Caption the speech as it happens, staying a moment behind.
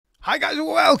Hi guys,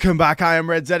 welcome back. I am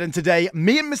Red Zed, and today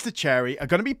me and Mr. Cherry are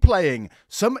going to be playing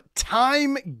some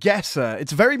Timeguessr.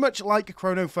 It's very much like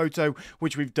Chronophoto,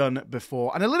 which we've done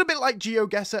before, and a little bit like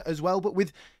Geoguessr as well, but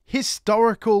with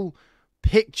historical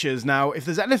pictures. Now, if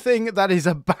there's anything that is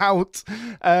about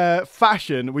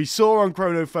fashion, we saw on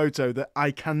Chronophoto that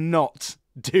I cannot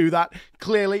do that.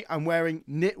 Clearly, I'm wearing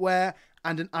knitwear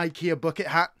and an IKEA bucket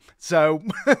hat. So,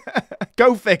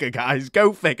 go figure, guys.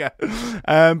 Go figure.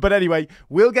 But anyway,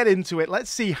 we'll get into it.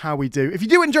 Let's see how we do. If you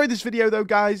do enjoy this video, though,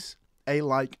 guys, a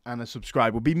like and a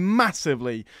subscribe will be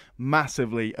massively,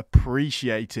 massively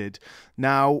appreciated.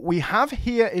 Now, we have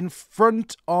here in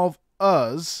front of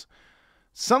us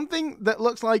something that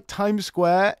looks like Times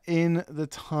Square in the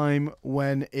time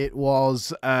when it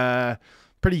was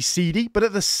pretty seedy, but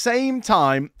at the same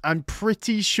time, I'm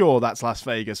pretty sure that's Las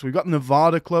Vegas. We've got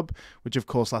Nevada Club, which of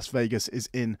course Las Vegas is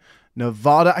in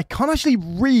Nevada. I can't actually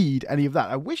read any of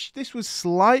that. I wish this was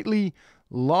slightly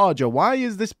larger. Why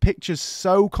is this picture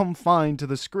so confined to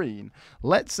the screen?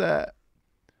 Let's,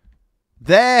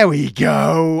 there we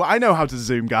go. I know how to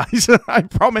zoom, guys. I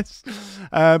promise.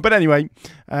 But anyway,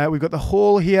 we've got the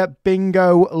hall here.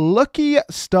 Bingo. Lucky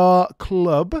Star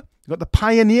Club. We've got the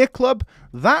Pioneer Club.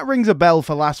 That rings a bell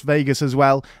for Las Vegas as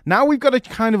well. Now we've got to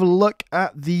kind of look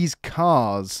at these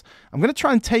cars. I'm going to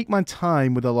try and take my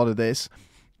time with a lot of this.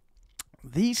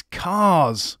 These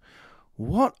cars,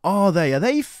 what are they? Are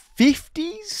they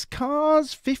 50s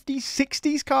cars? 50s,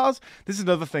 60s cars? This is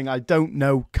another thing. I don't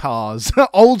know cars.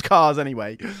 Old cars,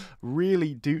 anyway.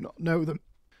 Really do not know them.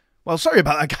 Well, sorry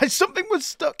about that, guys. Something was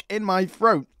stuck in my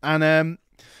throat. And,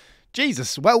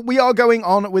 Jesus. Well, we are going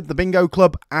on with the Bingo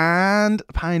Club and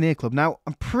Pioneer Club. Now,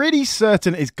 I'm pretty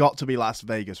certain it's got to be Las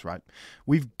Vegas, right?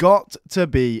 We've got to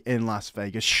be in Las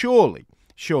Vegas. Surely.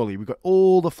 Surely. We've got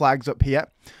all the flags up here.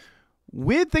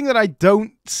 Weird thing that I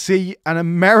don't see an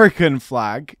American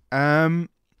flag. But I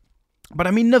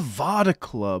mean, Nevada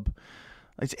Club.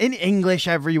 It's in English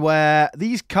everywhere.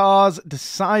 These cars,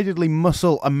 decidedly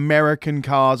muscle American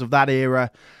cars of that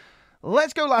era.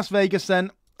 Let's go Las Vegas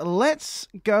then. Let's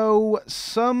go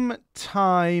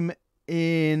sometime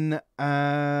in,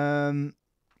 I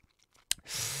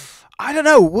don't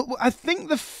know. I think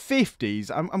the 50s.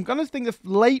 I'm going to think the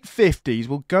late 50s.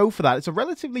 We'll go for that. It's a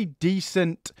relatively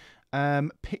decent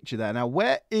picture there. Now,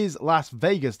 where is Las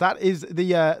Vegas? That is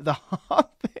the hard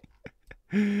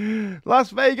thing.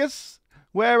 Las Vegas,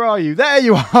 where are you? There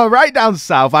you are, right down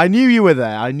south. I knew you were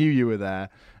there. I knew you were there.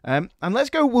 And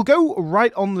let's go. We'll go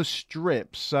right on the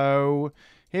strip. So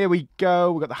here we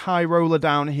go. We've got the High Roller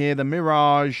down here, the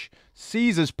Mirage,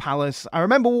 Caesar's Palace. I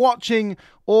remember watching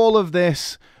all of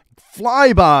this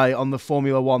flyby on the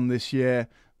Formula One this year.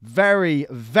 Very,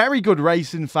 very good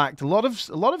race, in fact. A lot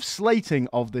of slating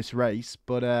of this race.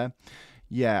 But,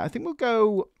 yeah, I think we'll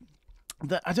go...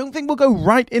 I don't think we'll go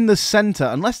right in the center,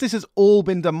 unless this has all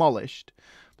been demolished.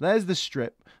 There's the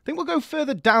strip. I think we'll go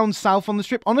further down south on the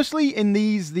strip. Honestly, in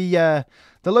these, the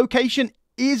location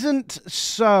isn't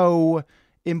so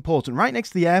important. Right next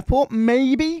to the airport,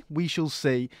 maybe? We shall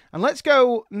see. And let's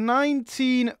go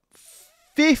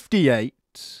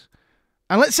 1958.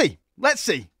 And let's see. Let's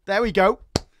see. There we go.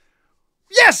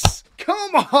 Yes!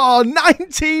 Come on!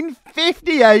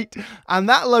 1958! And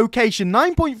that location,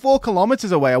 9.4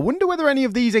 kilometers away. I wonder whether any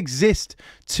of these exist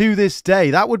to this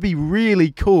day. That would be really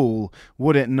cool,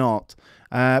 would it not?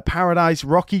 Paradise,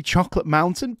 Rocky Chocolate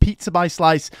Mountain, Pizza by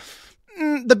Slice.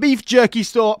 The beef jerky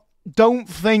store. Don't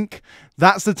think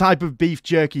that's the type of beef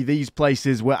jerky these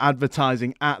places were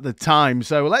advertising at the time.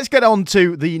 So let's get on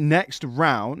to the next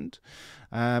round.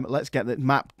 Let's get the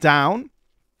map down.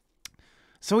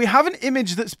 So we have an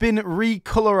image that's been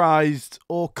recolorized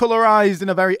or colorized in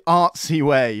a very artsy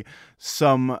way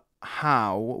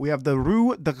somehow. We have the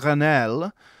Rue de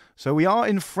Grenelle. So we are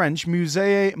in French,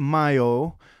 Musée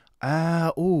Maillot.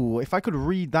 Oh, if I could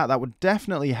read that, that would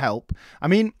definitely help. I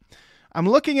mean, I'm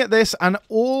looking at this, and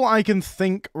all I can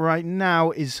think right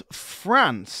now is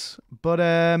France. But,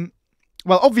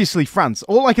 well, obviously France.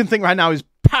 All I can think right now is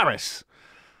Paris.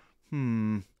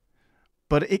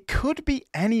 But it could be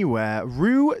anywhere.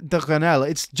 Rue de Grenelle.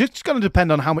 It's just going to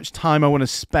depend on how much time I want to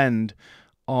spend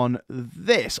on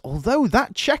this. Although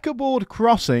that checkerboard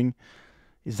crossing,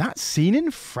 is that seen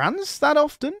in France that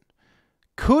often?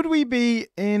 Could we be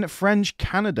in French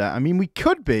Canada? I mean, we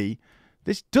could be.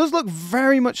 This does look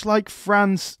very much like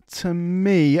France to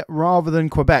me, rather than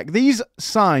Quebec. These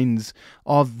signs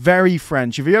are very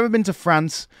French. If you've ever been to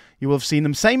France, you will have seen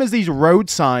them. Same as these road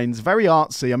signs, very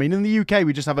artsy. I mean, in the UK,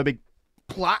 we just have a big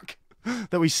plaque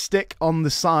that we stick on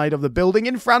the side of the building.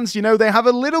 In France, you know, they have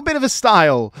a little bit of a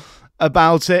style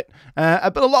about it,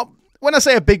 but a lot when I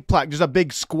say a big plaque, just a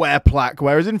big square plaque,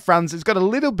 whereas in France, it's got a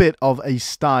little bit of a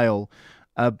style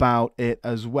about it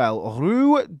as well.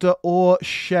 Rue de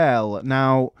Orchel.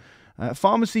 Now,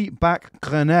 Pharmacy back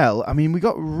Grenelle. I mean, we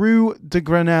got Rue de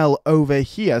Grenelle over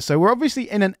here. So we're obviously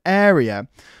in an area.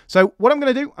 So what I'm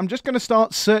going to do, I'm just going to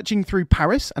start searching through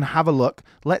Paris and have a look.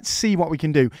 Let's see what we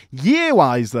can do.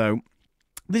 Year-wise, though,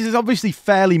 this is obviously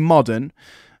fairly modern.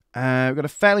 We've got a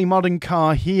fairly modern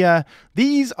car here.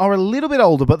 These are a little bit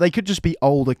older, but they could just be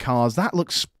older cars. That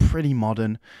looks pretty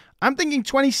modern. I'm thinking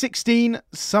 2016,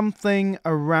 something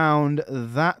around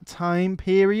that time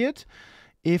period.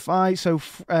 If I,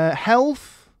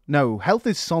 health, no, health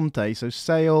is Santé, so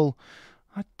sale,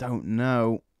 I don't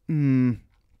know. I'm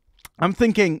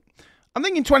thinking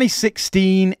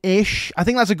 2016-ish. I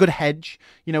think that's a good hedge.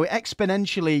 You know, it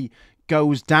exponentially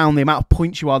goes down the amount of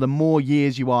points you are, the more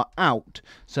years you are out.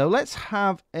 So let's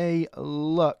have a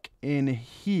look in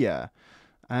here.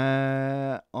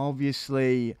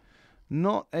 Obviously,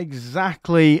 not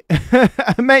exactly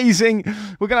amazing.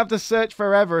 We're going to have to search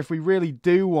forever if we really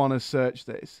do want to search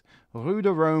this. Rue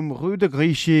de Rome, Rue de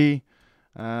Gréchy.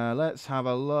 Let's have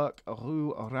a look.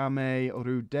 Rue Ramée,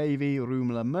 Rue Davy,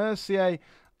 Rue Le Mercier.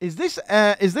 Is this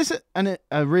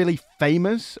a really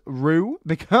famous rue?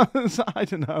 Because, I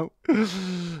don't know.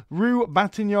 Rue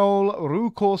Batignolles,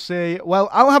 Rue Corsay. Well,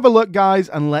 I'll have a look, guys,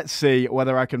 and let's see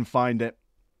whether I can find it.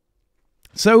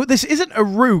 So this isn't a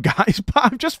rue, guys, but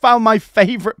I've just found my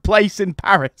favourite place in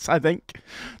Paris, I think.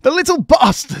 The Little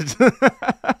Bastard.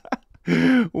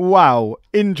 Wow.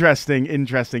 Interesting.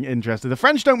 The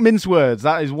French don't mince words.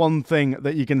 That is one thing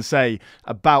that you can say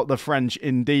about the French,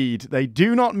 indeed. They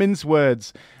do not mince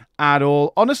words at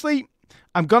all. Honestly,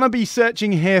 I'm going to be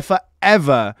searching here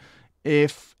forever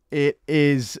if it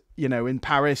is, you know, in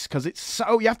Paris, because it's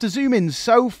so, you have to zoom in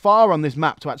so far on this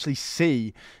map to actually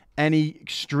see any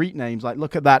street names. Like,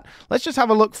 look at that. Let's just have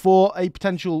a look for a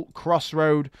potential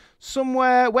crossroad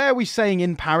somewhere. Where are we saying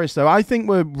in Paris, though? I think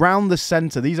we're round the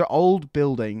center. These are old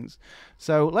buildings.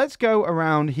 So let's go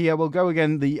around here. We'll go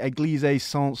again, the Église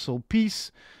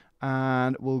Saint-Sulpice.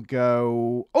 And we'll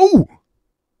go... Oh!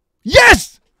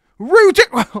 Yes! Rue de...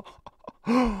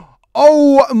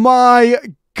 Oh, my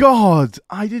God.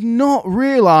 I did not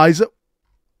realize...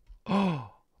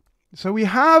 So we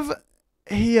have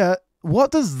here...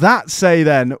 What does that say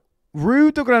then?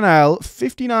 Rue de Grenelle,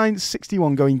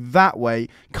 5961 going that way.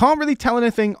 Can't really tell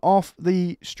anything off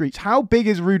the streets. How big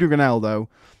is Rue de Grenelle, though?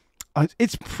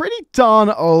 It's pretty darn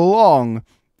long.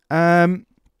 That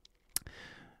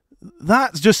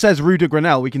just says Rue de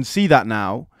Grenelle. We can see that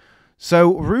now.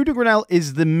 So Rue de Grenelle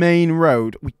is the main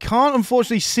road. We can't,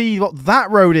 unfortunately, see what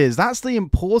that road is. That's the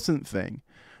important thing.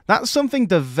 That's something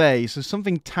de Veille, so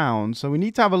something town. So we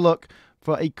need to have a look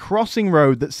for a crossing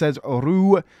road that says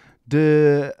Rue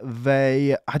de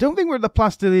Veille. I don't think we're at the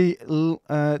Place des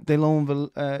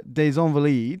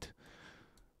Invalides.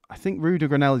 I think Rue de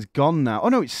Grenelle is gone now. Oh,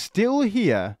 no, it's still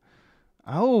here.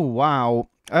 Oh, wow.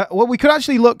 Well, we could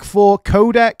actually look for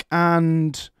Codec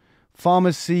and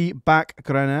Pharmacy back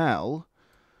Grenelle.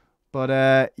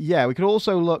 But, yeah, we could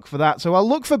also look for that. So I'll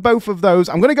look for both of those.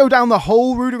 I'm going to go down the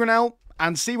whole Rue de Grenelle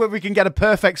and see whether we can get a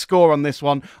perfect score on this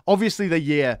one. Obviously, the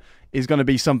year is going to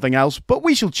be something else, but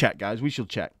we shall check, guys. We shall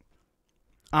check.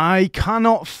 I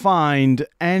cannot find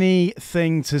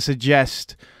anything to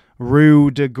suggest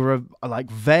Rue de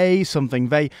Veille, something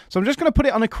Veille. So I'm just going to put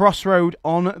it on a crossroad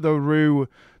on the Rue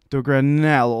de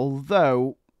Grenelle,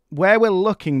 although where we're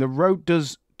looking, the road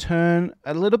does turn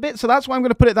a little bit, so that's why I'm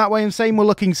going to put it that way and saying we're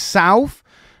looking south.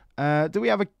 Do we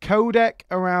have a codec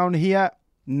around here?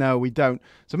 No, we don't.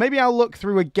 So maybe I'll look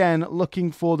through again,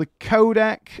 looking for the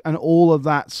codec and all of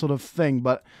that sort of thing.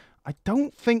 But I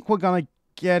don't think we're going to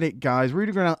get it, guys. Rue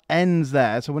de Grenelle ends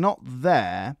there, so we're not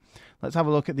there. Let's have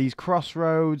a look at these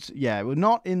crossroads. Yeah, we're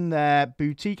not in there.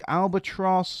 Boutique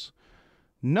Albatross.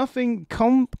 Nothing.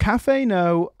 Cafe?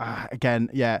 No.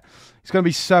 Again, yeah. It's going to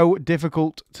be so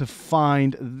difficult to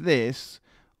find this.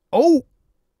 Oh,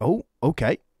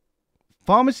 okay.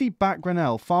 Pharmacy back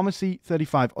Grenelle, Pharmacy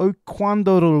 35, Au Coin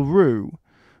de Rue.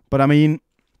 But I mean,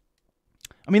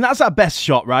 that's our best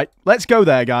shot, right? Let's go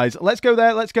there, guys. Let's go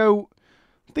there. Let's go.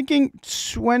 I'm thinking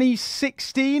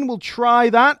 2016. We'll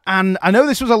try that. And I know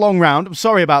this was a long round. I'm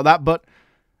sorry about that, but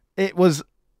it was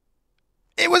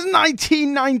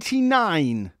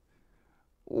 1999.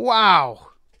 Wow.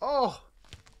 Oh.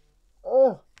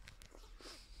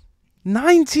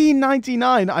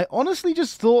 1999. I honestly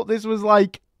just thought this was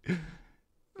like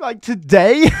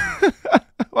today.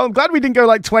 Well, I'm glad we didn't go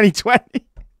like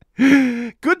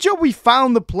 2020. Good job we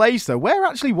found the place, though. Where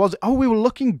actually was it? Oh, we were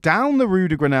looking down the Rue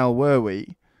de Grenelle, were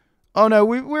we? Oh no,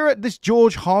 we're at this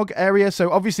George Hogg area.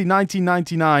 So obviously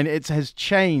 1999, it has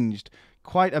changed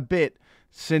quite a bit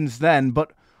since then.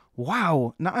 But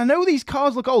wow, now I know these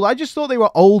cars look old. I just thought they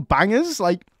were old bangers.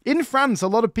 Like in France, a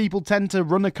lot of people tend to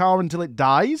run a car until it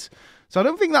dies. So I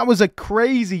don't think that was a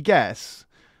crazy guess.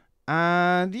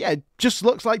 And yeah, it just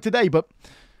looks like today. But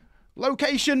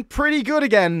location, pretty good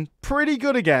again. Pretty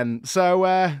good again. So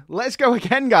let's go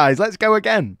again, guys. Let's go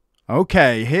again.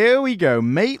 Okay, here we go.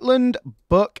 Maitland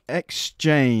Book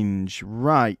Exchange.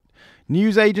 Right.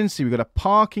 News agency. We've got a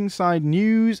parking sign.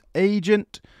 News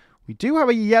agent. We do have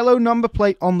a yellow number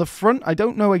plate on the front. I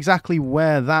don't know exactly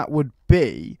where that would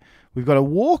be. We've got a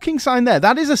walking sign there.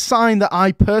 That is a sign that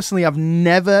I personally have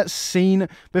never seen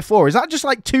before. Is that just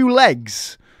like two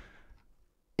legs?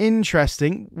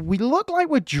 Interesting. We look like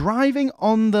we're driving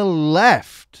on the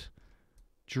left.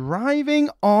 Driving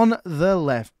on the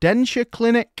left. Denture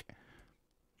Clinic.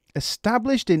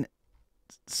 Established in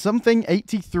something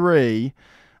 83.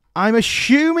 I'm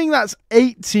assuming that's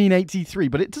 1883,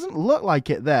 but it doesn't look like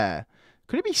it there.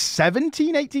 Could it be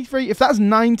 1783? If that's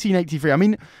 1983, I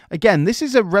mean, again, this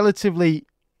is a relatively,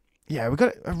 yeah, we've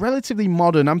got a relatively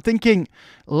modern. I'm thinking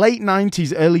late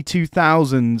 90s, early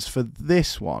 2000s for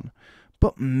this one.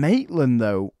 But Maitland,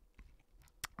 though,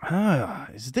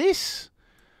 is this?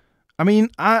 I mean,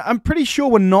 I'm pretty sure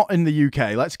we're not in the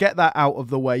UK. Let's get that out of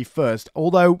the way first.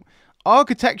 Although,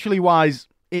 architecturally wise,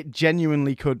 it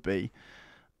genuinely could be.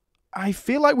 I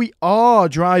feel like we are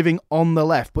driving on the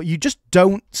left, but you just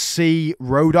don't see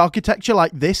road architecture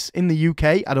like this in the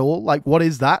UK at all. Like, what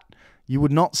is that? You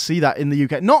would not see that in the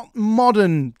UK. Not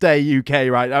modern day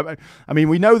UK, right? I mean,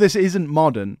 we know this isn't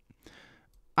modern.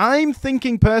 I'm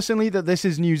thinking personally that this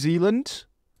is New Zealand.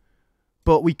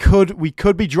 But we could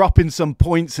be dropping some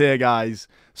points here, guys.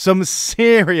 Some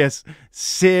serious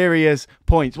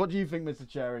points. What do you think, Mr.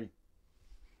 Cherry?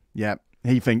 Yeah,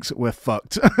 he thinks we're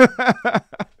fucked.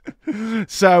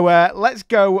 So let's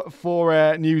go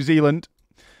for New Zealand.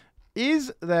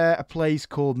 Is there a place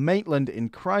called Maitland in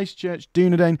Christchurch,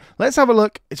 Dunedin? Let's have a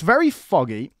look. It's very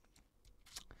foggy.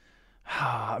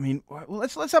 I mean,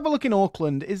 let's have a look in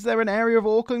Auckland. Is there an area of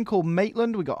Auckland called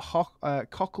Maitland? We got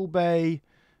Cockle Bay.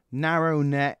 Narrow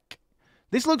Neck.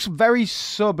 This looks very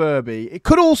suburby. It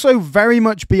could also very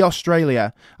much be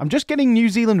Australia. I'm just getting New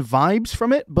Zealand vibes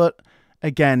from it, but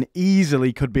again,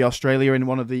 easily could be Australia in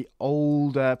one of the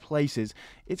older places.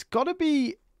 It's got to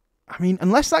be, I mean,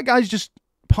 unless that guy's just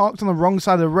parked on the wrong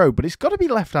side of the road, but it's got to be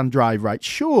left-hand drive, right?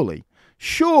 Surely.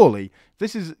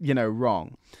 This is, you know,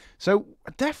 wrong. So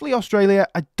definitely Australia.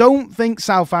 I don't think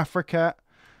South Africa.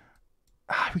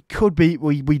 We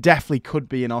definitely could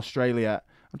be in Australia.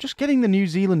 I'm just getting the New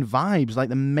Zealand vibes, like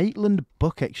the Maitland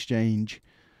Book Exchange.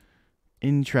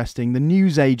 Interesting. The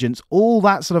news agents, all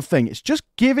that sort of thing. It's just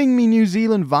giving me New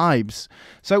Zealand vibes.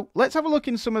 So let's have a look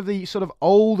in some of the sort of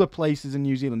older places in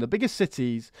New Zealand, the biggest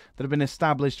cities that have been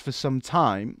established for some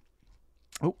time.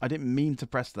 Oh, I didn't mean to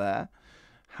press there.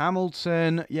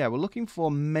 Hamilton. Yeah, we're looking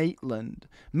for Maitland.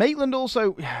 Maitland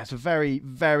also, yeah, it's a very,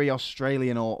 very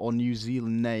Australian or New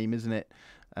Zealand name, isn't it?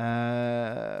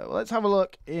 Let's have a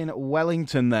look in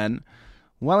Wellington then.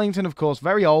 Wellington, of course,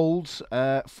 very old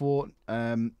for,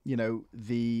 you know,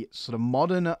 the sort of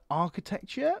modern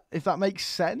architecture, if that makes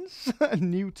sense.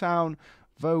 Newtown,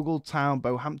 Vogeltown,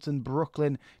 Bohampton,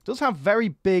 Brooklyn. It does have very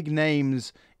big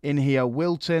names in here.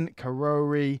 Wilton,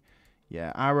 Karori,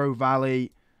 yeah, Arrow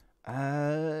Valley.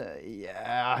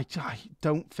 Yeah, I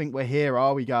don't think we're here,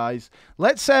 are we, guys?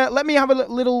 Let me have a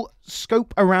little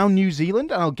scope around New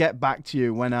Zealand, and I'll get back to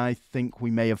you when I think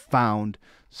we may have found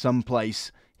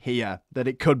someplace here that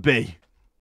it could be.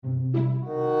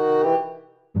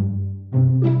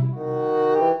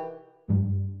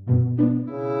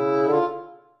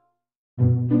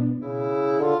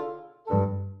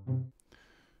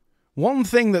 One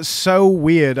thing that's so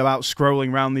weird about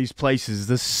scrolling around these places,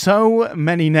 there's so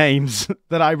many names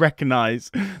that I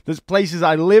recognize. There's places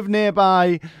I live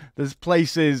nearby. There's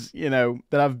places, you know,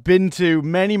 that I've been to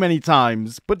many, many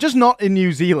times, but just not in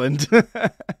New Zealand.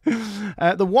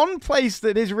 The one place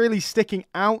that is really sticking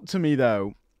out to me,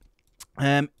 though,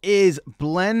 is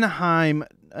Blenheim.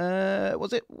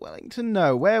 Was it Wellington?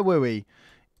 No, where were we?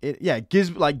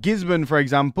 Gisborne, for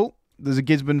example. There's a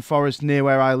Gisborne forest near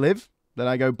where I live that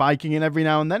I go biking in every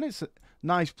now and then. It's a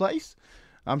nice place.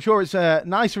 I'm sure it's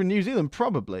nicer in New Zealand,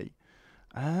 probably.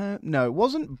 No, it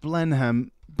wasn't Blenheim.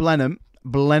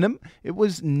 It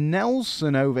was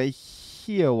Nelson over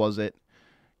here, was it?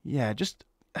 Yeah, just...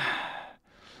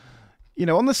 You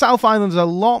know, on the South Island, there's a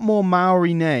lot more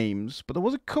Maori names, but there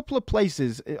was a couple of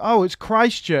places. Oh, it's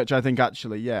Christchurch, I think,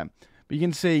 actually, yeah. But you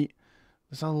can see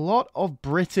there's a lot of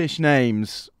British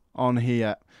names on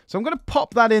here. So I'm going to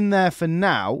pop that in there for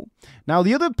now. Now,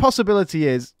 the other possibility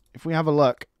is, if we have a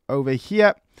look over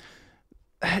here,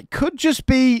 it could just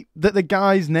be that the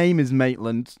guy's name is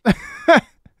Maitland.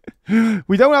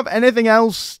 We don't have anything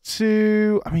else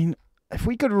to... I mean, if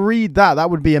we could read that, that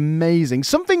would be amazing.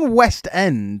 Something West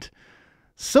End.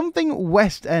 Something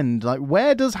West End. Like,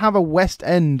 where does have a West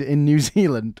End in New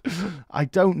Zealand? I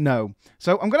don't know.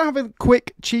 So I'm going to have a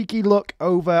quick, cheeky look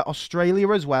over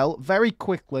Australia as well, very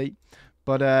quickly.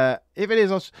 But if it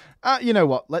is... you know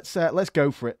what? Let's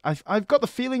go for it. I've got the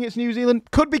feeling it's New Zealand.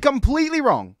 Could be completely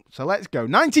wrong. So let's go.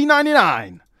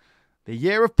 1999. The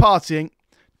year of partying.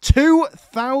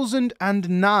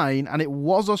 2009. And it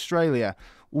was Australia.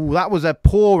 Ooh, that was a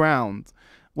poor round.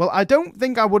 Well, I don't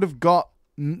think I would have got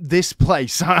this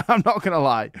place. I'm not going to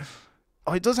lie.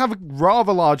 Oh, it does have a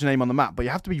rather large name on the map, but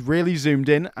you have to be really zoomed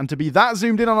in. And to be that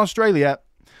zoomed in on Australia,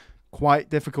 quite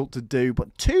difficult to do.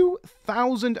 But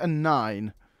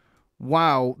 2009.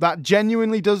 Wow, that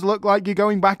genuinely does look like you're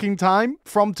going back in time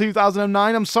from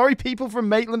 2009. I'm sorry, people from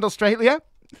Maitland, Australia.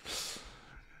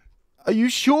 Are you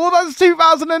sure that's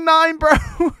 2009, bro?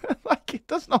 Like, it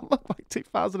does not look like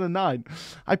 2009.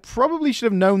 I probably should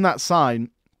have known that sign.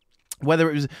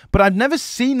 Whether it was... But I've never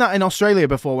seen that in Australia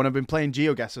before when I've been playing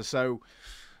Geoguessr, so...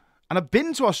 And I've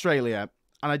been to Australia,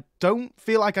 and I don't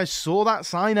feel like I saw that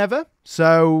sign ever.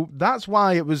 So that's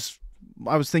why it was...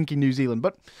 I was thinking New Zealand.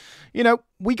 But, you know,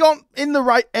 we got in the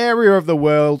right area of the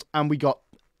world, and we got,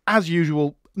 as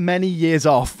usual, many years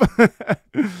off.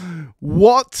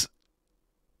 What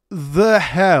the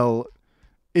hell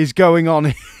is going on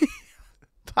here?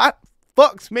 That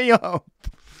fucks me up.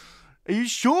 Are you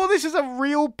sure this is a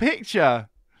real picture?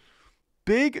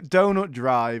 Big Donut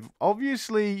Drive.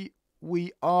 Obviously,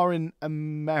 we are in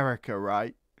America,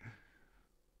 right?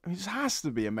 I mean, this has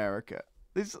to be America.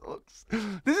 This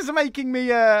is making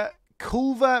me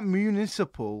Culver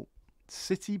Municipal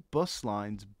City Bus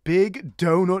Lines. Big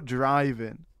Donut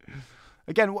Drive-In.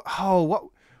 Again,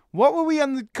 what were we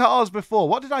on the cars before?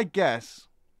 What did I guess?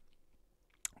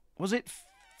 Was it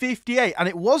 58? And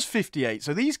it was 58.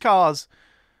 So these cars,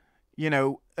 you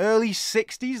know, early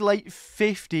 60s, late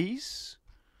 50s.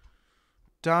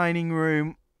 Dining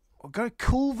room. We'll go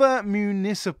Culver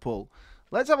Municipal.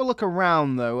 Let's have a look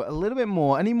around, though, a little bit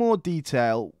more. Any more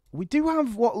detail? We do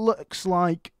have what looks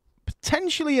like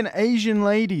potentially an Asian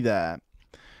lady there.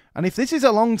 And if this is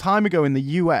a long time ago in the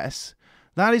US...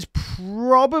 that is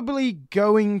probably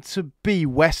going to be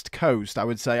West Coast, I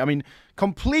would say. I mean,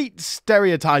 complete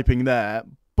stereotyping there,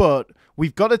 but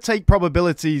we've got to take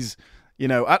probabilities, you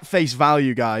know, at face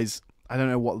value, guys. I don't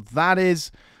know what that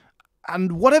is.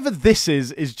 And whatever this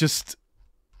is just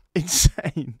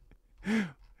insane.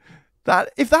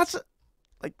 That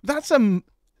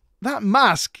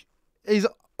mask is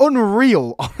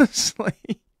unreal, honestly.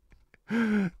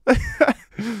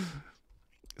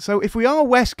 So if we are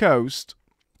West Coast...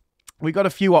 we've got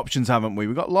a few options, haven't we?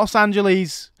 We've got Los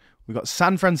Angeles, we've got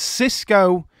San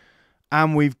Francisco,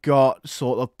 and we've got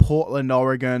sort of Portland,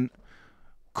 Oregon.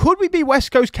 Could we be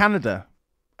West Coast Canada?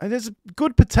 There's a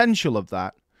good potential of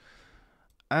that.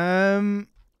 I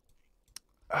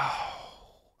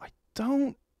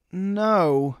don't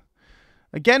know.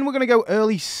 Again, we're going to go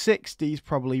early 60s,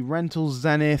 probably. Rental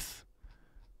Zenith.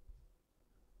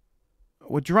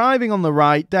 We're driving on the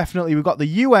right, definitely. We've got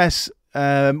the US...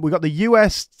 we got the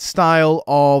US style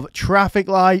of traffic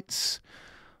lights.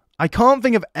 I can't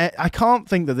think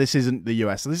that this isn't the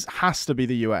US. So this has to be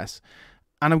the US.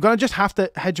 And I'm going to just have to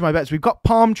hedge my bets. We've got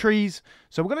palm trees.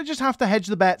 So we're going to just have to hedge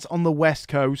the bets on the West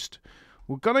Coast.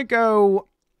 We're going to go...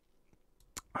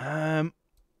 I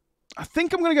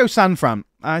think I'm going to go San Fran.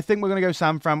 We're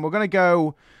going to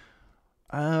go...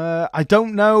 I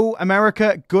don't know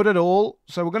America good at all.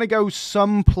 So we're going to go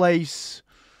someplace...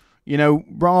 you know,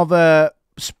 rather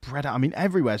spread out. I mean,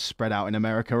 everywhere's spread out in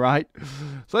America, right?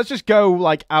 So let's just go,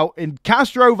 like, out in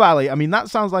Castro Valley. I mean, that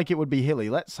sounds like it would be hilly.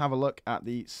 Let's have a look at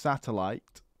the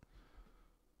satellite.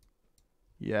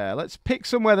 Yeah, let's pick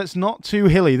somewhere that's not too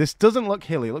hilly. This doesn't look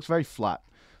hilly. It looks very flat.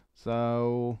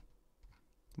 So,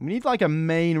 we need, like, a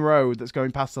main road that's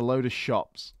going past a load of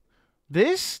shops.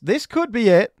 This could be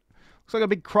it. Looks like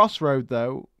a big crossroad,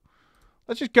 though.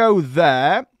 Let's just go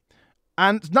there.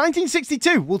 And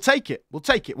 1962, we'll take it.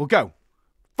 We'll go.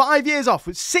 5 years off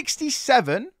with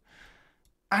 67.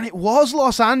 And it was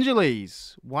Los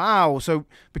Angeles. Wow. So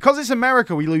because it's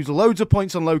America, we lose loads of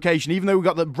points on location, even though we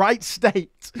got the right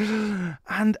state.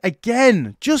 And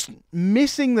again, just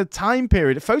missing the time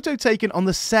period. A photo taken on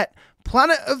the set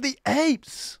Planet of the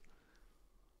Apes.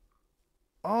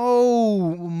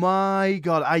 Oh my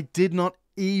God. I did not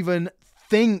even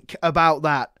think about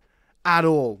that at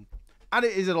all. And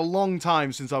it is a long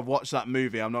time since I've watched that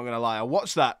movie, I'm not going to lie. I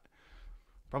watched that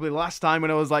probably last time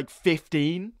when I was like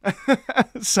 15.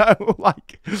 So,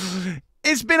 like,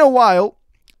 it's been a while.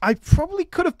 I probably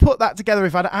could have put that together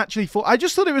if I'd actually thought. I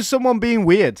just thought it was someone being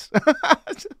weird.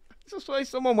 Just like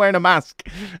someone wearing a mask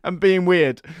and being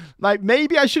weird. Like,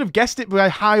 maybe I should have guessed it by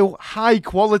how high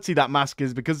quality that mask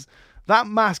is, because that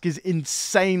mask is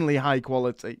insanely high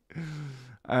quality.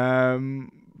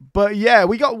 But yeah,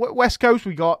 we got West Coast,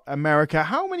 we got America.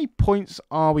 How many points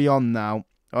are we on now?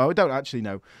 Oh, I don't actually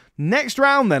know. Next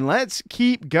round then, let's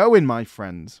keep going, my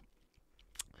friends.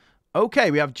 Okay,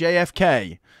 we have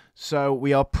JFK. So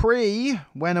we are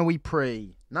when are we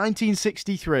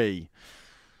 1963.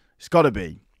 It's got to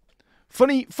be.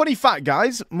 Funny fact,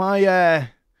 guys, one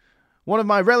of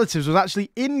my relatives was actually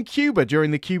in Cuba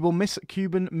during the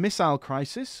Cuban Missile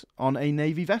Crisis on a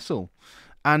Navy vessel.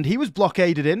 And he was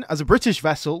blockaded in as a British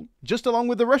vessel, just along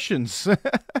with the Russians.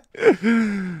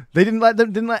 They didn't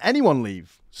let anyone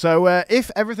leave. So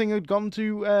if everything had gone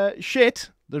to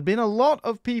shit, there'd been a lot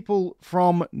of people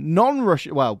from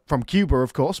non-Russia, well, from Cuba,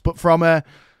 of course, but from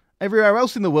everywhere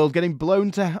else in the world getting blown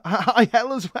to high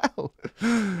hell as well.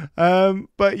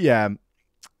 But yeah,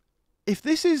 if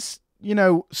this is, you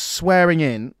know, swearing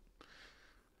in,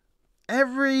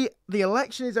 the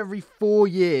election is every 4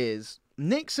 years.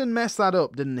 Nixon messed that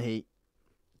up, didn't he?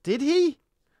 Did he?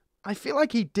 I feel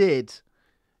like he did.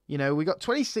 You know, we got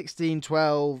 2016,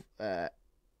 12,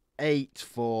 8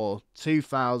 for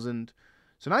 2000.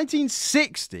 So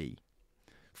 1960,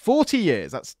 40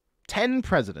 years, that's 10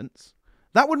 presidents.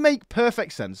 That would make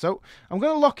perfect sense. So I'm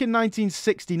going to lock in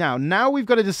 1960 now. Now we've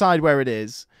got to decide where it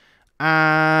is.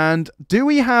 And do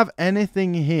we have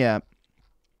anything here?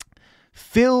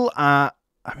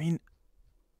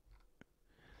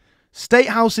 State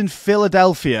House in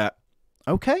Philadelphia.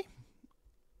 Okay.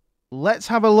 Let's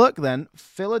have a look then.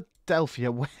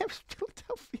 Philadelphia. Where is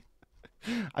Philadelphia?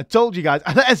 I told you guys.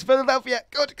 It's Philadelphia.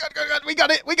 Good. We got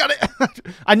it.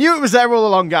 I knew it was there all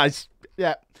along, guys.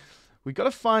 Yeah. We've got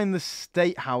to find the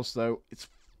State House, though.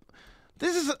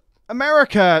 This is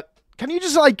America. Can you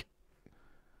just, like,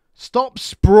 stop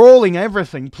sprawling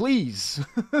everything, please?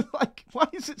 Like, why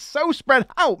is it so spread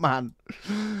out, man?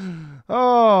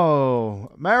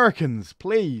 Oh, Americans,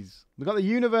 please. We've got the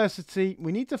university.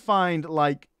 We need to find,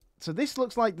 like, so this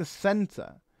looks like the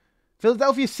center.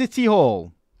 Philadelphia City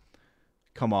Hall.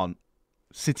 Come on.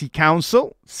 City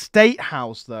Council. State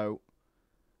House, though.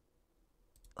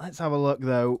 Let's have a look,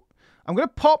 though. I'm going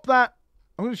to pop that.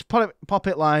 I'm going to just pop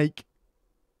it, like,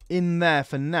 in there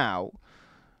for now.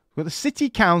 We've got the City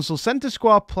Council, Center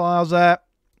Square Plaza.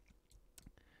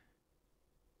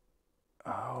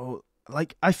 Oh,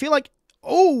 like, I feel like,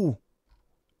 oh,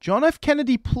 John F.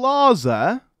 Kennedy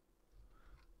Plaza.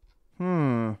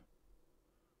 Well,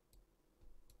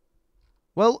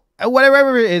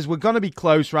 whatever it is, we're going to be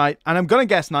close, right? And I'm going to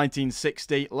guess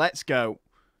 1960. Let's go.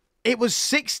 It was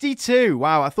 62.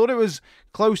 Wow, I thought it was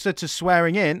closer to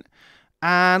swearing in.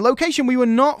 And location, we were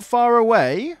not far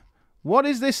away. What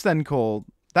is this then called?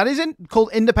 That isn't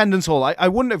called Independence Hall. I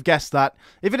wouldn't have guessed that.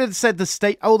 If it had said the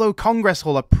state, although Congress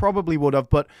Hall, I probably would have.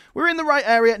 But we're in the right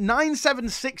area.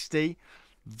 9760.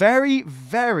 Very,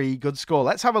 very good score.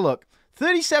 Let's have a look.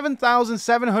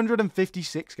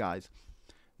 37,756, guys.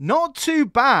 Not too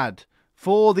bad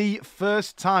for the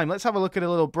first time. Let's have a look at a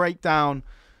little breakdown.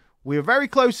 We were very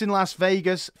close in Las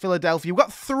Vegas, Philadelphia. We've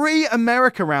got 3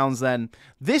 America rounds then.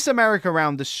 This America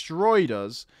round destroyed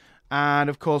us. And,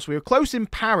 of course, we were close in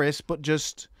Paris, but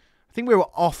just, I think we were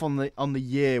off on the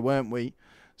year, weren't we?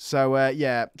 So,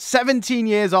 yeah, 17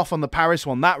 years off on the Paris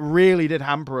one. That really did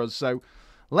hamper us. So,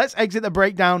 let's exit the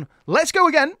breakdown. Let's go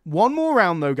again. One more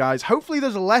round, though, guys. Hopefully,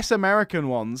 there's less American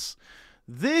ones.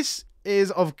 This is,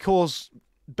 of course,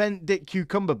 Bentdick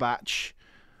Cucumberbatch.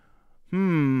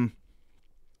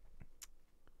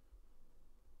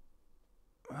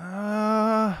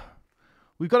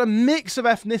 We've got a mix of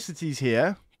ethnicities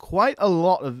here. Quite a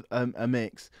lot of a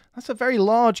mix. That's a very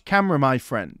large camera, my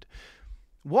friend.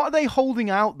 What are they holding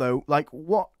out, though? Like,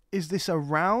 what is this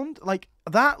around? Like,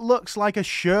 that looks like a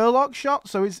Sherlock shot.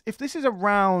 So if this is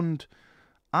around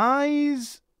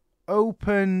eyes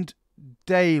opened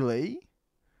daily.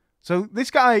 So this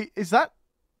guy, is that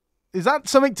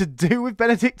something to do with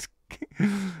Benedict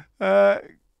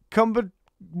Cumber?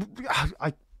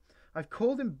 I've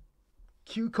called him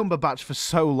Cucumberbatch for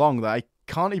so long that I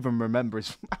can't even remember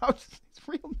his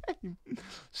real name.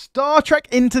 Star Trek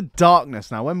Into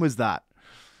Darkness. Now, when was that?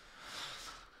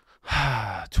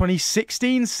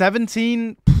 2016,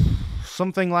 17,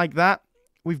 something like that.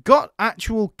 We've got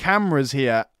actual cameras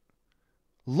here.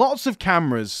 Lots of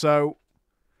cameras. So,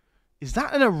 is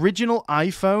that an original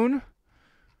iPhone?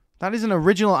 That is an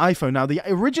original iPhone. Now, the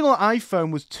original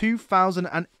iPhone was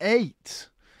 2008.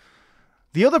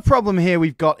 The other problem here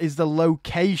we've got is the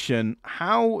location.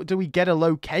 How do we get a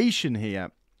location here?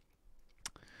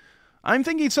 I'm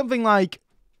thinking something like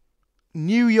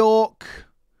New York,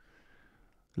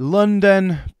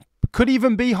 London, could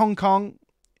even be Hong Kong.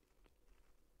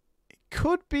 It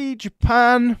could be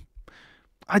Japan.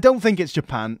 I don't think it's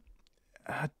Japan.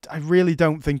 I really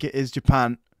don't think it is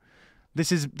Japan.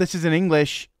 This is in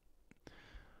English.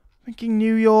 Thinking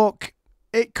New York.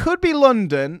 It could be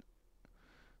London.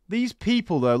 These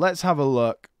people, though, let's have a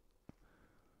look.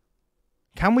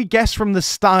 Can we guess from the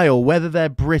style whether they're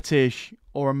British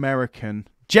or American?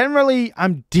 Generally,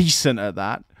 I'm decent at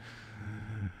that.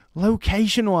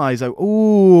 Location-wise,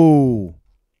 ooh.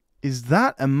 Is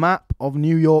that a map of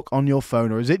New York on your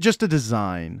phone, or is it just a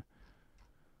design?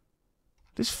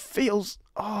 This feels...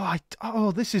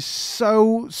 Oh, this is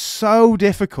so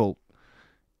difficult.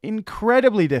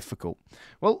 Incredibly difficult.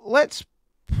 Well, let's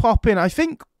pop in. I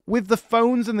think with the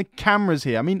phones and the cameras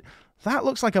here, I mean, that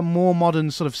looks like a more modern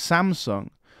sort of Samsung,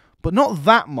 but not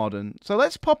that modern. So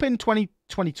let's pop in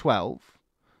 2012.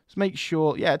 Let's make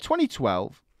sure. Yeah,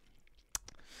 2012.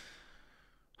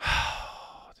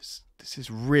 This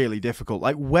is really difficult.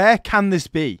 Like, where can this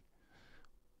be?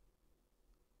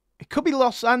 It could be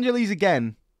Los Angeles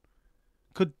again.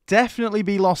 Could definitely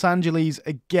be Los Angeles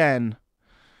again.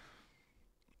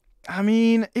 I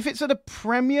mean, if it's at a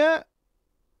premiere,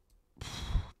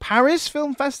 Paris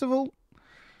Film Festival.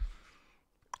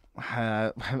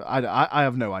 I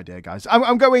have no idea, guys.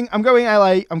 I'm going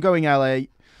LA. I'm going LA.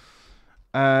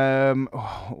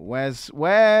 Where's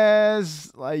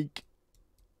like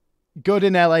good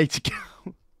in LA to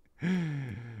go?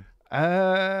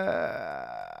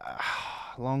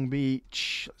 Long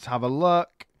Beach. Let's have a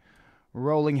look.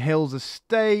 Rolling Hills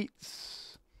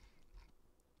Estates.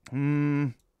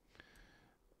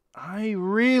 I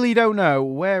really don't know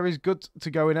where is good to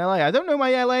go in LA. I don't know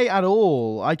my LA at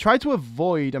all. I try to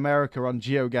avoid America on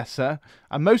Geoguessr,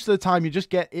 and most of the time you just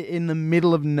get it in the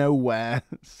middle of nowhere.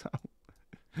 So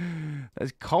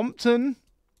there's Compton.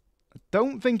 I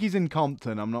don't think he's in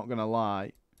Compton, I'm not gonna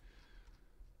lie.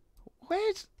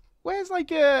 Where's like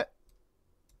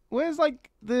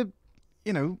the,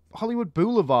 you know, Hollywood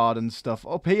Boulevard and stuff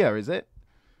up here, is it?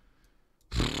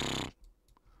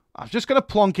 I'm just going to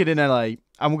plonk it in LA,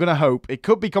 and we're going to hope. It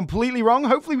could be completely wrong.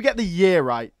 Hopefully we get the year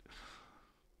right.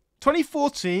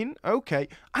 2014, okay.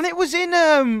 And it was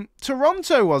in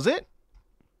Toronto, was it?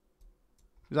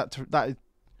 Is that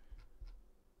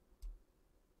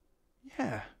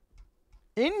yeah.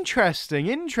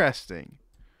 Interesting.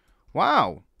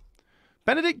 Wow.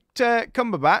 Bentdick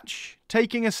Cucumberbatch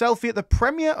taking a selfie at the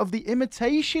premiere of The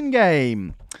Imitation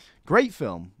Game. Great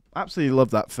film. Absolutely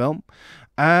love that film.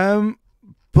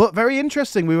 But very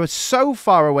interesting. We were so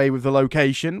far away with the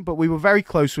location, but we were very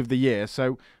close with the year.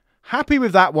 So happy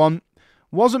with that one.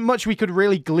 Wasn't much we could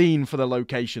really glean for the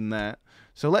location there.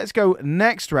 So let's go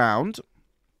next round.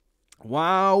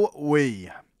 Wowee.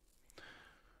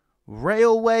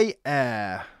 Railway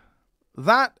Air.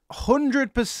 That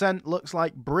 100% looks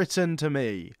like Britain to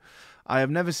me. I have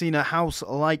never seen a house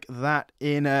like that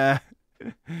in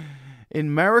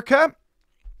America.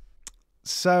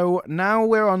 So now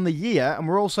we're on the year, and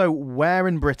we're also where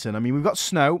in Britain? I mean, we've got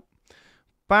snow.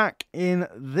 Back in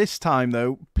this time,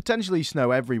 though, potentially snow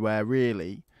everywhere,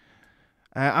 really.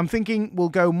 I'm thinking we'll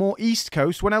go more East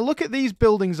Coast. When I look at these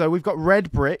buildings, though, we've got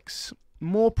red bricks,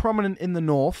 more prominent in the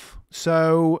north.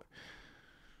 So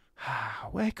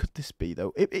where could this be,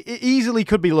 though? It easily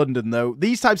could be London, though.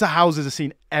 These types of houses are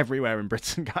seen everywhere in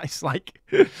Britain, guys. Like,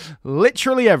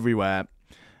 literally everywhere.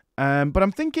 But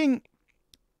I'm thinking...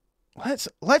 Let's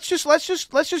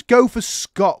just go for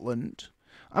Scotland.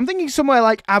 I'm thinking somewhere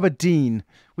like Aberdeen.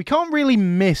 We can't really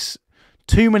miss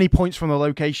too many points from the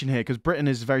location here because Britain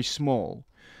is very small.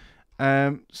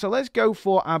 So let's go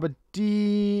for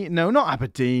Aberdeen. No, not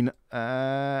Aberdeen.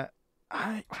 I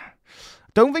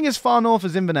don't think it's far north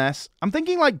as Inverness. I'm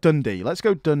thinking like Dundee. Let's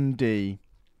go Dundee.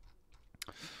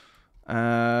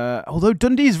 Although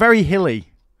Dundee is very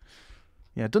hilly.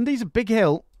 Yeah, Dundee's a big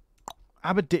hill.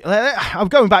 Aberdeen. I'm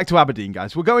going back to Aberdeen,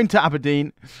 guys. We're going to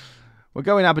Aberdeen. We're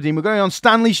going Aberdeen. We're going on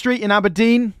Stanley Street in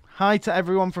Aberdeen. Hi to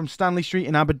everyone from Stanley Street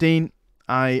in Aberdeen.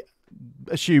 I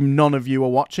assume none of you are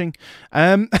watching.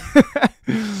 And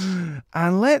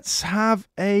let's have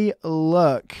a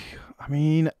look. I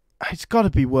mean, it's got to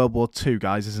be World War II,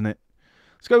 guys, isn't it?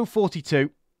 Let's go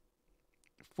 42.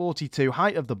 42.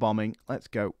 Height of the bombing. Let's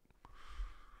go.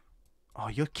 Oh,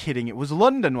 you're kidding. It was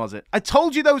London, was it? I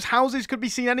told you those houses could be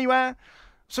seen anywhere.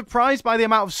 Surprised by the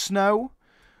amount of snow.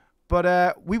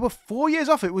 But we were 4 years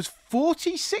off. It was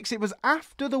 46. It was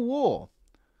after the war.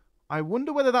 I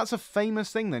wonder whether that's a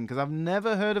famous thing then, because I've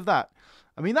never heard of that.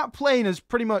 I mean, that plane is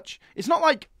pretty much... It's not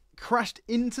like crashed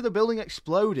into the building,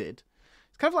 exploded.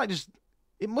 It's kind of like just...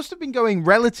 It must have been going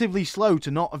relatively slow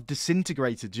to not have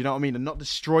disintegrated, do you know what I mean? And not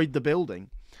destroyed the building.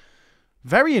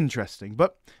 Very interesting,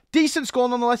 but decent score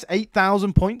nonetheless,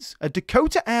 8,000 points. A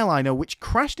Dakota airliner which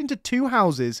crashed into 2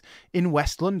 houses in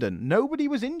West London. Nobody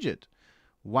was injured.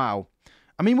 Wow.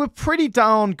 I mean, we're pretty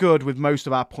darn good with most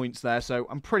of our points there, so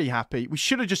I'm pretty happy. We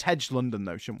should have just hedged London,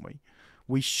 though, shouldn't we?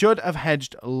 We should have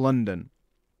hedged London.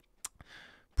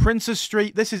 Princes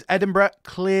Street. This is Edinburgh,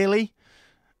 clearly.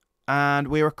 And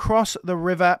we're across the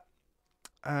river.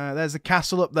 There's a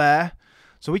castle up there.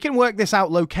 So we can work this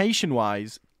out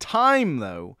location-wise. Time,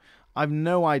 though, I've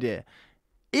no idea.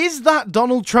 Is that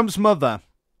Donald Trump's mother?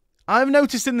 I've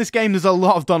noticed in this game there's a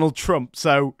lot of Donald Trump,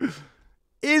 so...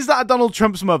 Is that Donald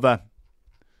Trump's mother?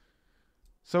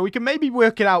 So we can maybe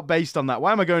work it out based on that.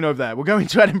 Why am I going over there? We're going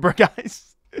to Edinburgh,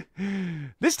 guys.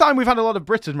 This time we've had a lot of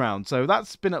Britain round, so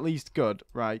that's been at least good.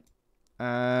 Right.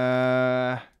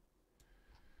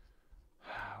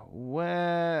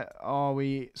 Where are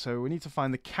we? So we need to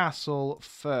find the castle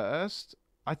first.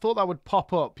 I thought that would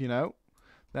pop up, you know.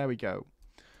 There we go.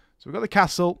 So we've got the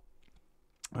castle.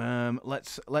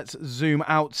 Let's zoom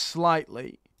out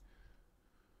slightly.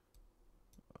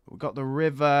 We've got the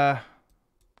river.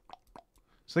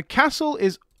 So the castle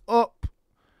is up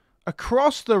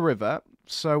across the river.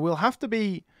 So we'll have to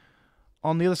be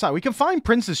on the other side. We can find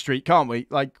Princes Street, can't we?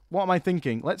 Like, what am I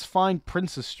thinking? Let's find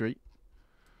Princes Street.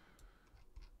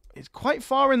 It's quite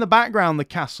far in the background, the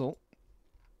castle.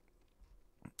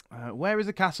 Where is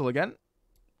the castle again?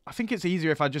 I think it's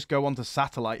easier if I just go onto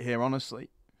satellite here, honestly.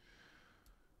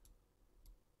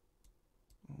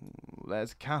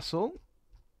 There's the castle.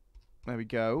 There we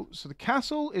go. So the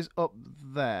castle is up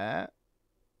there.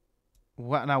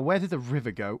 Now, where did the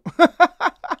river go?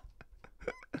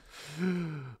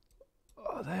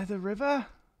 Oh, there's the river.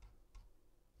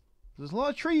 There's a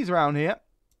lot of trees around here.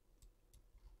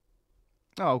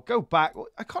 Oh, go back.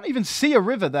 I can't even see a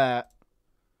river there.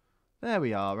 There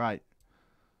we are, right.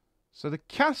 So the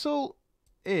castle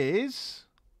is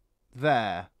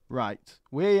there. Right.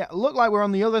 We look like we're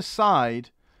on the other side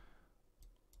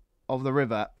of the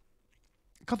river.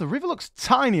 God, the river looks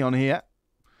tiny on here.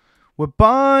 We're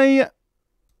by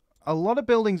a lot of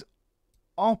buildings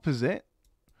opposite.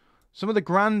 Some of the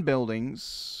grand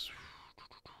buildings.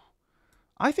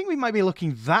 I think we might be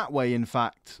looking that way, in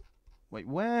fact. Wait,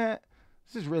 where?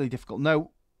 This is really difficult.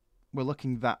 No, we're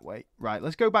looking that way. Right,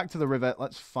 let's go back to the river.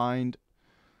 Let's find...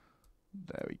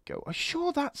 There we go. I'm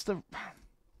sure that's the...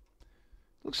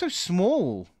 Looks so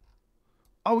small.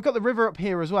 Oh, we've got the river up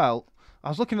here as well. I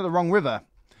was looking at the wrong river.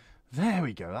 There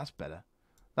we go. That's better.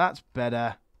 That's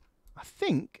better. I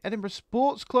think Edinburgh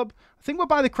Sports Club. I think we're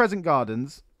by the Crescent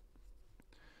Gardens.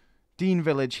 Dean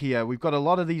Village here. We've got a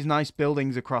lot of these nice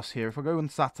buildings across here. If I go on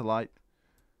satellite.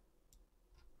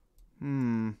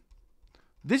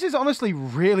 This is honestly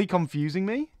really confusing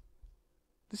me.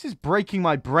 This is breaking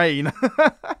my brain.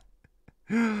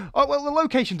 Oh, well, the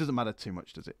location doesn't matter too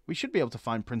much, does it? We should be able to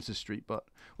find Princes Street, but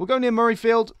we'll go near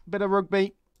Murrayfield. Bit of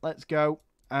rugby. Let's go.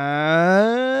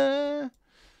 I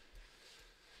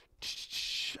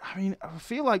mean, I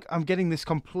feel like I'm getting this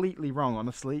completely wrong,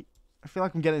 honestly. I feel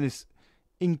like I'm getting this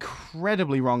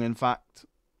incredibly wrong, in fact.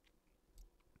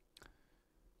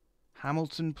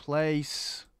 Hamilton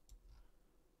Place.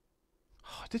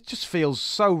 Oh, this just feels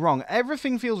so wrong.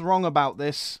 Everything feels wrong about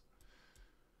this.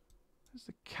 There's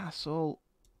the castle.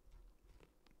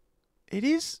 It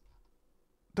is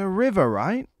the river,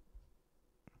 right?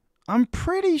 I'm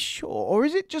pretty sure. Or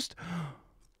is it just...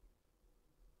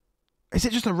 Is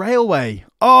it just a railway?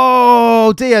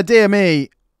 Oh, dear me.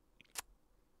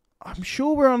 I'm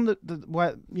sure we're on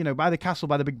where, you know, by the castle,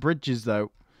 by the big bridges,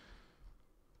 though.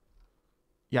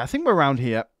 Yeah, I think we're around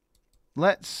here.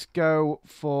 Let's go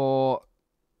for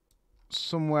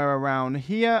somewhere around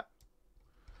here.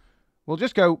 We'll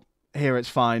just go here. It's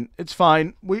fine. It's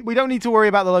fine. We don't need to worry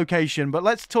about the location, but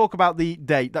let's talk about the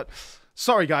date.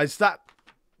 Sorry, guys. That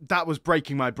was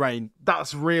breaking my brain.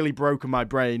 That's really broken my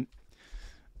brain.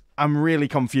 I'm really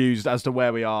confused as to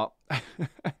where we are.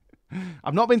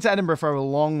 I've not been to Edinburgh for a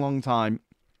long time.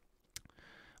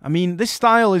 I mean, this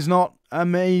style is not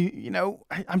amazing. You know,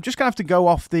 I'm just going to have to go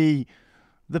off the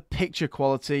picture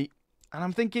quality. And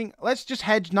I'm thinking, let's just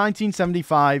hedge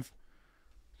 1975.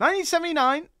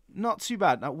 1979, not too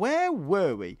bad. Now, where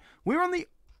were we? We were on the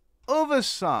other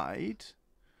side.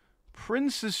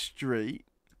 Princes Street.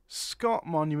 Scott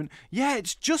Monument. Yeah,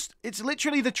 it's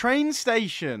literally the train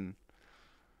station.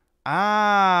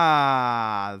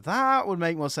 Ah, that would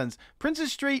make more sense.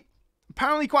 Princess Street,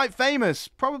 apparently quite famous.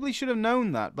 Probably should have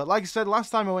known that. But like I said,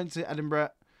 last time I went to Edinburgh,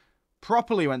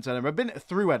 properly went to Edinburgh. I've been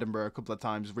through Edinburgh a couple of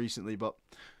times recently, but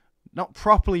not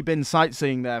properly been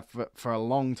sightseeing there for a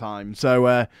long time.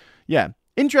 So, yeah,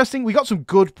 interesting. We got some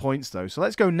good points, though. So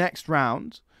let's go next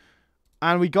round.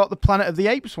 And we got the Planet of the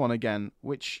Apes one again,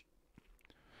 which...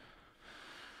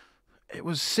 It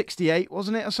was 68,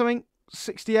 wasn't it, or something?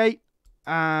 68.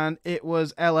 And it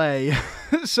was LA.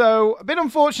 So, a bit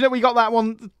unfortunate we got that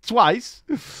one twice.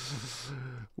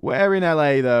 Where in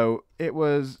LA, though? It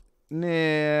was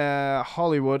near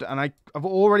Hollywood. And I've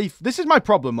already... This is my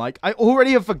problem. Like, I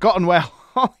already have forgotten where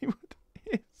Hollywood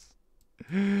is.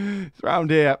 It's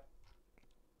around here.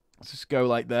 Let's just go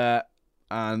like there.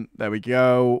 And there we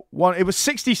go. It was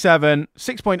 67,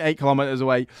 6.8 kilometers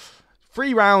away.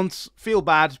 3 rounds. Feel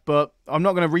bad, but I'm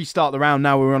not going to restart the round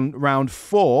now. We're on round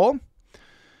 4.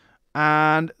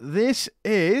 And this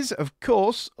is, of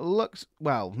course, looks...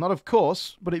 Well, not of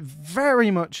course, but it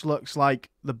very much looks like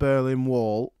the Berlin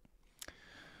Wall.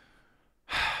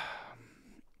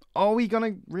 Are we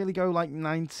going to really go like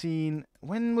 19...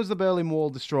 When was the Berlin Wall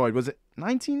destroyed? Was it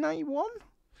 1991?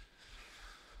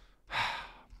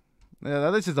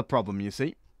 Yeah, this is the problem, you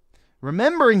see.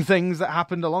 Remembering things that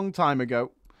happened a long time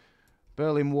ago.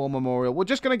 Berlin Wall Memorial. We're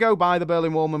just going to go by the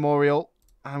Berlin Wall Memorial.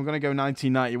 And I'm going to go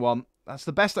 1991. That's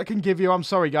the best I can give you. I'm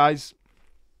sorry, guys.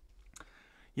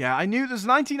 Yeah, I knew there's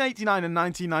 1989 and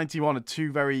 1991 are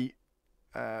two very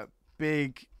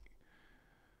big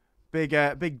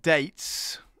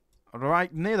dates.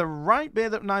 Right near the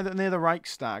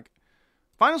Reichstag.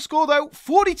 Final score, though,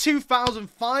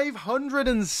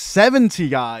 42,570,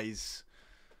 guys.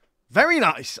 Very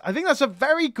nice. I think that's a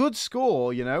very good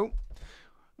score, you know.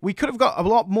 We could have got a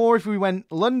lot more if we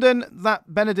went London. That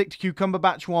Bentdick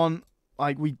Cucumberbatch one,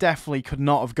 like, we definitely could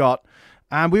not have got.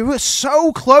 And we were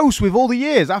so close with all the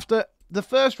years. After the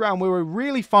first round, we were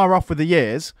really far off with the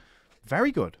years.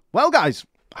 Very good. Well, guys,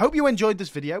 I hope you enjoyed this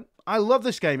video. I love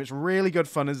this game. It's really good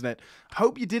fun, isn't it? I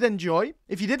hope you did enjoy.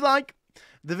 If you did like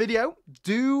the video,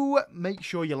 do make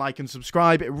sure you like and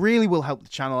subscribe. It really will help the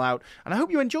channel out. And I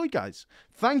hope you enjoyed, guys.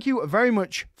 Thank you very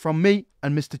much from me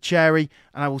and Mr. Cherry.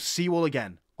 And I will see you all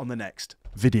again on the next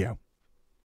video.